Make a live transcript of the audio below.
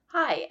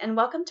Hi, and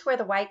welcome to Where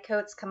the White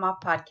Coats Come Off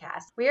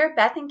podcast. We are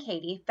Beth and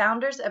Katie,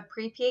 founders of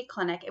Pre-PA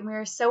Clinic, and we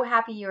are so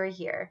happy you are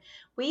here.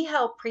 We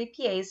help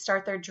pre-PAs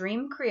start their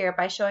dream career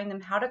by showing them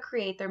how to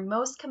create their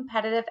most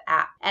competitive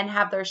app and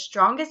have their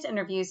strongest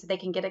interviews so they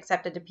can get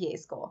accepted to PA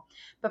school.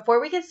 Before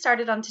we get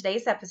started on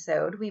today's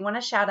episode, we want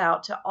to shout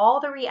out to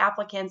all the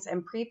reapplicants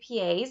and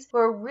pre-PAs who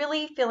are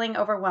really feeling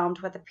overwhelmed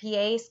with the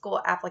PA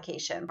school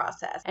application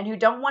process and who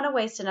don't want to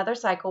waste another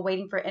cycle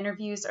waiting for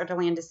interviews or to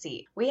land a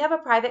seat. We have a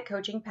private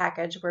coaching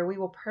package where we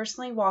will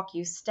personally walk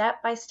you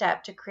step by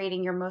step to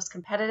creating your most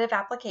competitive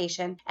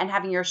application and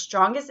having your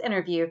strongest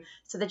interview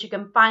so that you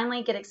can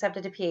finally get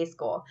accepted to PA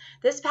school.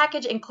 This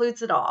package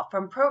includes it all,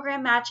 from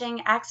program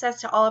matching, access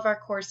to all of our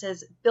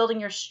courses,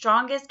 building your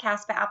strongest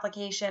CASPA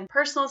application,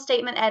 personal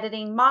statement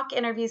editing, mock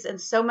interviews,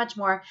 and so much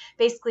more.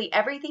 Basically,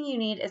 everything you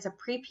need is a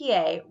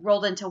pre-PA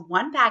rolled into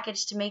one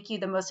package to make you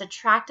the most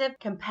attractive,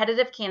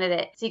 competitive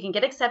candidate so you can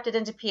get accepted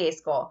into PA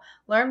school.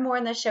 Learn more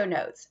in the show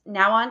notes.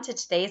 Now on to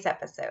today's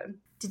episode.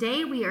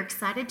 Today, we are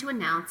excited to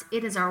announce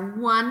it is our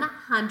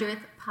 100th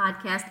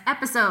podcast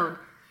episode.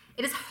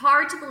 It is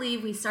hard to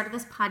believe we started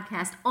this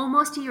podcast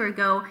almost a year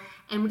ago,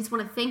 and we just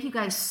want to thank you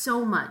guys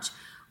so much.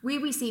 We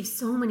received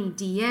so many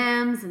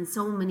DMs and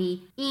so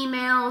many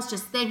emails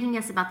just thanking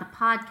us about the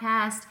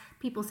podcast,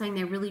 people saying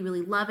they really,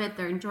 really love it,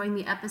 they're enjoying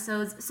the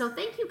episodes. So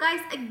thank you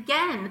guys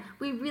again.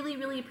 We really,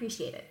 really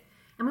appreciate it.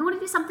 And we want to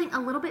do something a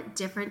little bit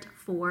different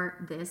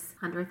for this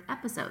 100th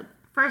episode.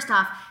 First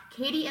off,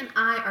 Katie and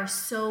I are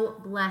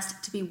so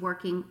blessed to be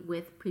working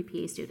with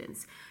pre-PA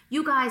students.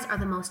 You guys are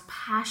the most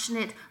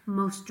passionate,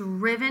 most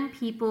driven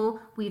people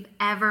we've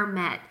ever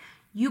met.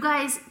 You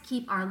guys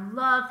keep our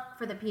love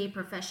for the PA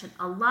profession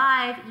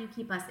alive. You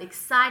keep us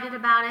excited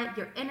about it.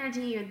 Your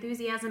energy, your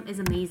enthusiasm is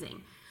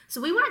amazing.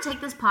 So we want to take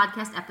this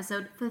podcast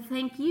episode to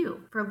thank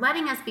you for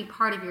letting us be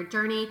part of your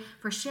journey,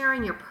 for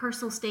sharing your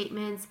personal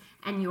statements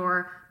and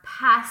your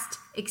past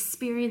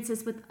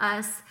experiences with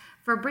us,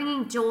 for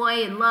bringing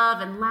joy and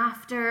love and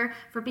laughter,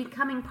 for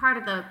becoming part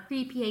of the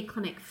Pre-PA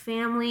Clinic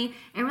family,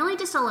 and really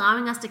just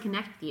allowing us to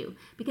connect with you,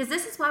 because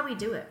this is why we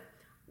do it.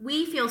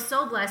 We feel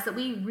so blessed that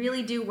we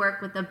really do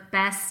work with the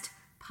best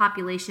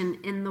population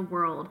in the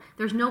world.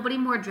 There's nobody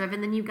more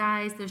driven than you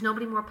guys. There's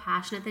nobody more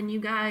passionate than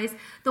you guys.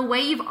 The way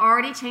you've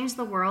already changed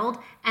the world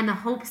and the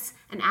hopes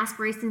and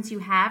aspirations you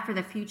have for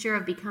the future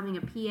of becoming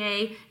a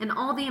PA and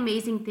all the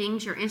amazing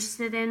things you're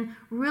interested in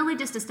really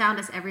just astound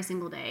us every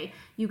single day.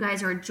 You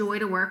guys are a joy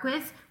to work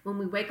with. When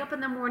we wake up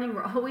in the morning,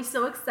 we're always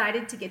so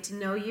excited to get to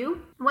know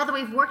you. Whether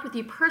we've worked with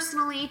you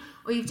personally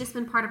or you've just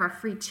been part of our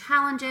free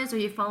challenges or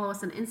you follow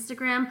us on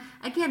Instagram,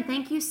 again,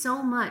 thank you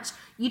so much.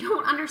 You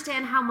don't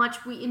understand how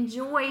much we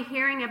enjoy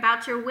hearing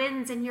about your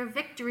wins and your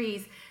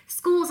victories,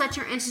 schools that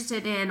you're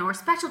interested in, or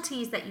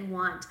specialties that you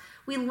want.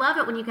 We love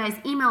it when you guys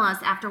email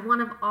us after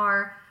one of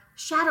our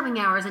shadowing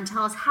hours and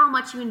tell us how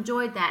much you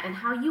enjoyed that and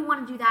how you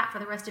want to do that for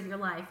the rest of your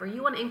life, or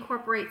you want to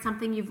incorporate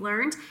something you've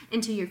learned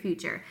into your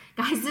future.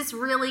 Guys, this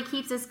really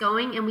keeps us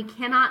going, and we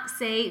cannot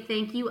say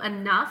thank you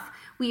enough.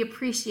 We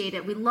appreciate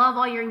it. We love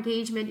all your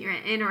engagement, your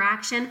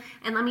interaction,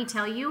 and let me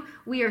tell you,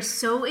 we are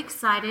so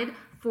excited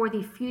for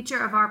the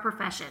future of our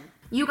profession.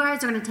 You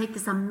guys are going to take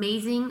this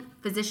amazing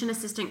physician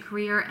assistant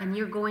career and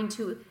you're going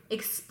to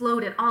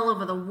explode it all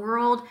over the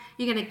world.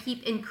 You're going to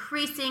keep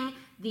increasing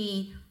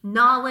the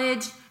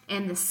knowledge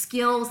and the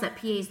skills that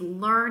PAs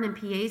learn in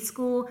PA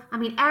school. I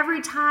mean,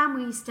 every time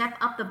we step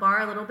up the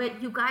bar a little bit,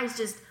 you guys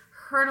just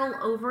hurdle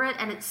over it,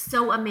 and it's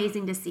so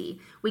amazing to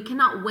see. We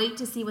cannot wait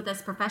to see what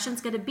this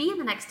profession's going to be in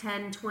the next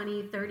 10,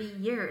 20, 30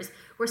 years.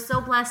 We're so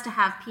blessed to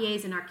have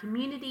PAs in our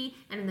community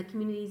and in the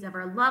communities of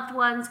our loved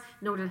ones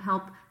in order to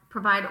help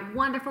provide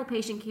wonderful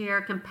patient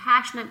care,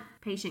 compassionate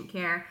patient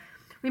care.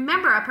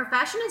 Remember, our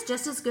profession is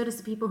just as good as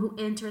the people who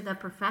enter the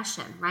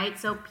profession, right?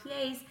 So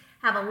PAs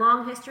have a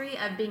long history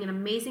of being an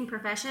amazing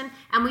profession,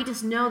 and we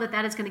just know that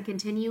that is going to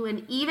continue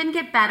and even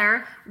get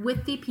better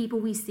with the people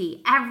we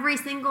see every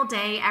single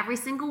day, every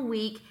single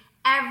week,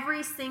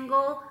 every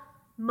single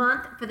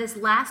month. For this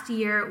last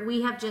year,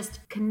 we have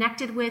just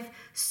connected with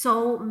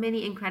so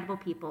many incredible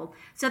people.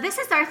 So this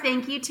is our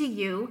thank you to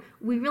you.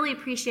 We really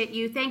appreciate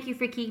you. Thank you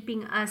for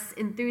keeping us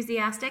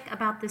enthusiastic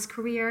about this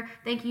career.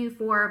 Thank you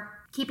for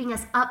keeping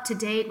us up to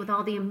date with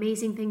all the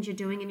amazing things you're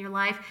doing in your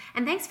life.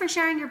 And thanks for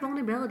sharing your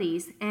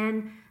vulnerabilities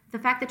and the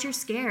fact that you're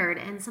scared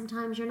and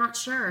sometimes you're not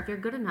sure if you're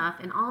good enough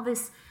and all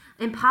this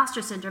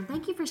imposter syndrome.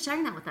 Thank you for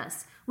sharing that with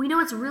us. We know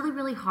it's really,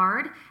 really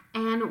hard,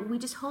 and we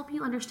just hope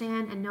you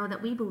understand and know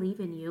that we believe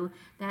in you,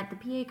 that the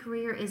PA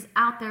career is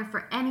out there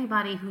for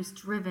anybody who's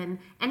driven,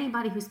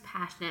 anybody who's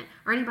passionate,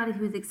 or anybody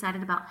who's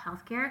excited about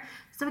healthcare.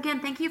 So again,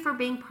 thank you for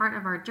being part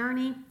of our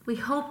journey. We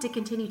hope to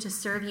continue to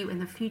serve you in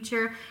the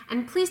future,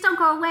 and please don't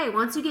go away.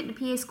 Once you get into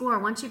PA school or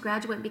once you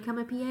graduate and become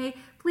a PA,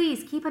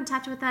 please keep in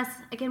touch with us.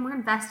 Again, we're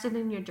invested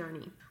in your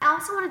journey. I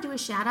also want to do a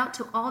shout out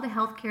to all the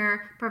healthcare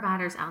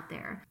providers out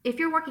there. If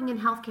you're working in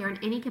healthcare in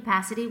any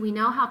capacity, we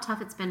know how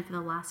tough it's been for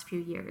the last few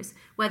years.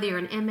 Whether whether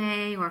you're an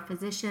MA or a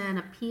physician,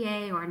 a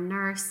PA or a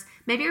nurse.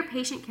 Maybe you're a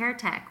patient care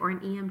tech or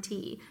an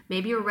EMT.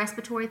 Maybe you're a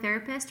respiratory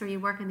therapist or you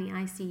work in the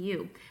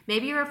ICU.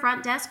 Maybe you're a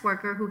front desk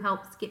worker who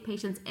helps get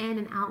patients in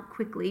and out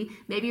quickly.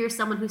 Maybe you're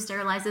someone who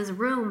sterilizes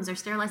rooms or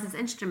sterilizes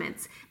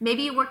instruments.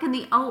 Maybe you work in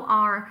the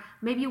OR.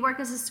 Maybe you work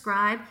as a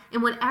scribe.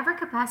 In whatever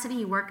capacity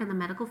you work in the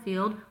medical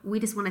field, we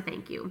just want to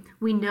thank you.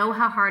 We know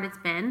how hard it's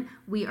been.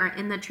 We are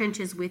in the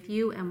trenches with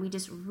you, and we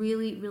just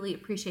really, really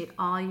appreciate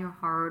all your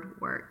hard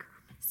work.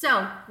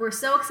 So we're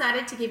so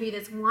excited to give you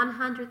this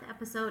 100th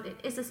episode. It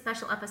is a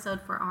special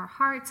episode for our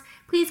hearts.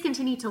 Please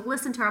continue to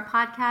listen to our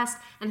podcast.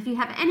 And if you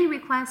have any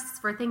requests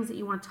for things that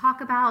you want to talk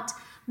about,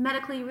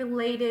 medically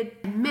related,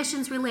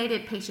 admissions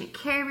related, patient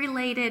care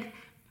related,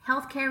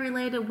 healthcare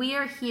related, we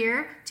are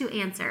here to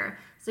answer.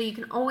 So you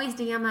can always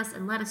DM us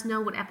and let us know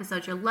what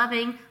episodes you're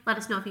loving. Let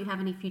us know if you have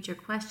any future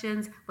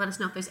questions. Let us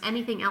know if there's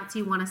anything else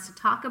you want us to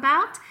talk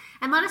about.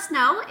 And let us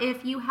know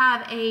if you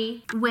have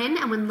a win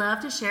and would love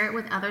to share it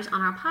with others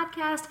on our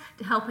podcast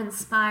to help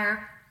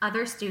inspire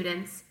other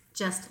students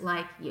just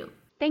like you.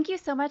 Thank you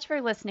so much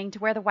for listening to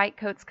Where the White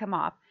Coats Come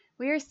Off.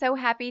 We are so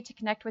happy to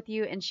connect with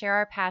you and share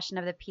our passion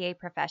of the PA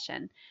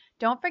profession.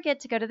 Don't forget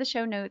to go to the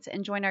show notes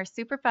and join our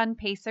super fun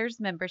Pacers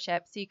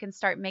membership so you can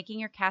start making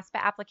your CASPA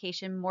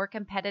application more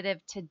competitive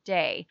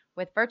today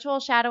with virtual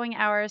shadowing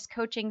hours,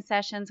 coaching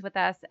sessions with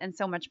us, and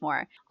so much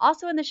more.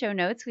 Also in the show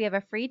notes, we have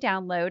a free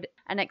download,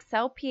 an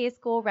Excel PA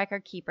School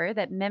record keeper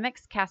that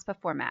mimics CASPA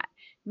format,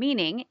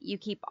 meaning you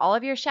keep all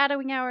of your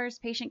shadowing hours,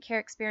 patient care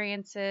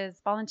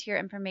experiences, volunteer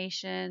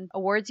information,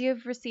 awards you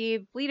have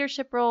received,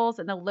 leadership roles,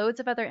 and the loads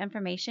of other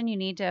information you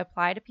need to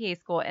apply to PA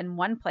School in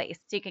one place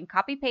so you can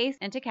copy paste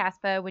into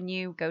CASPA when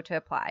you go to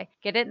apply.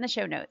 Get it in the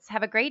show notes.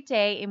 Have a great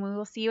day, and we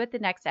will see you at the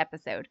next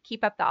episode.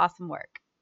 Keep up the awesome work.